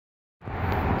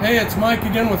Hey, it's Mike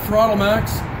again with Throttle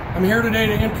MAXX. I'm here today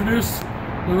to introduce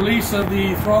the release of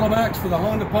the Throttle MAXX for the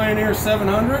Honda Pioneer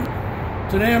 700.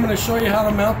 Today I'm going to show you how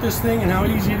to mount this thing and how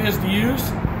easy it is to use.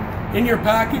 In your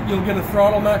packet you'll get a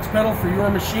Throttle MAXX pedal for your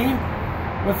machine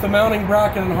with the mounting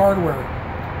bracket and hardware.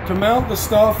 To mount the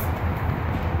stuff,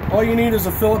 all you need is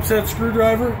a Phillips head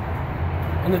screwdriver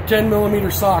and a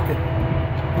 10mm socket.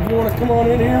 If you want to come on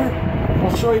in here,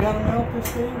 I'll show you how to mount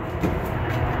this thing.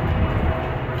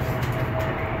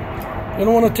 You're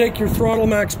going to want to take your Throttle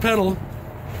MAXX pedal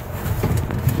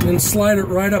and slide it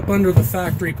right up under the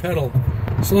factory pedal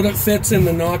so that it fits in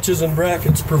the notches and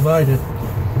brackets provided.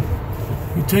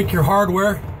 You take your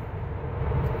hardware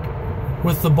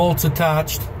with the bolts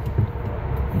attached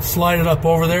and slide it up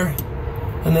over there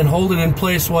and then hold it in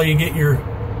place while you get your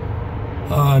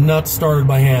nuts started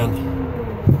by hand.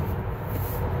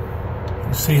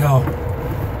 You see how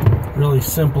really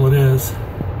simple it is.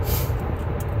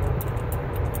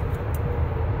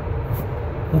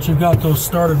 Once you've got those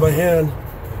started by hand,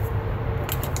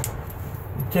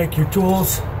 you take your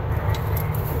tools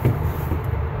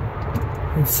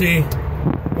and see,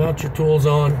 mount your tools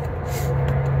on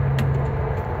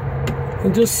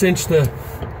and just cinch the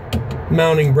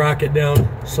mounting bracket down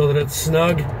so that it's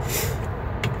snug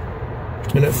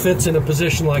and it fits in a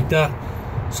position like that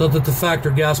so that the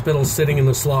factory gas pedal is sitting in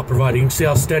the slot provided. You can see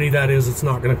how steady that is. It's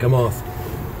not going to come off.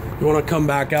 You want to come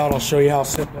back out, I'll show you how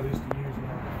simple it is to use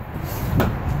now.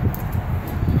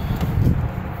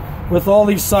 With all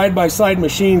these side-by-side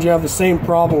machines, you have the same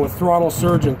problem with throttle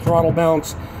surge and throttle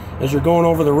bounce as you're going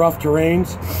over the rough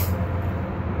terrains.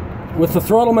 With the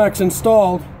Throttle MAXX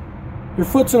installed, your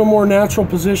foot's in a more natural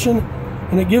position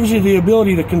and it gives you the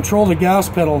ability to control the gas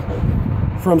pedal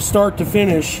from start to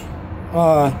finish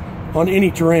on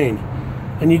any terrain,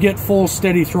 and you get full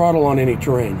steady throttle on any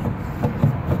terrain.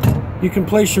 You can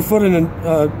place your foot in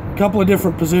a couple of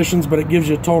different positions, but it gives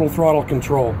you total throttle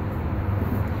control.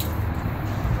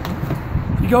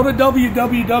 You go to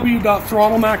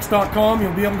www.throttlemmaxx.com,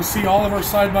 you'll be able to see all of our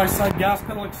side-by-side gas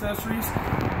pedal accessories,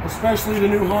 especially the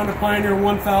new Honda Pioneer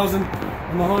 1000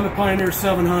 and the Honda Pioneer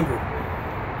 700.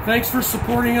 Thanks for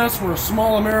supporting us. We're a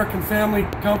small American family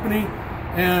company,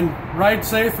 and ride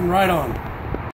safe and ride on.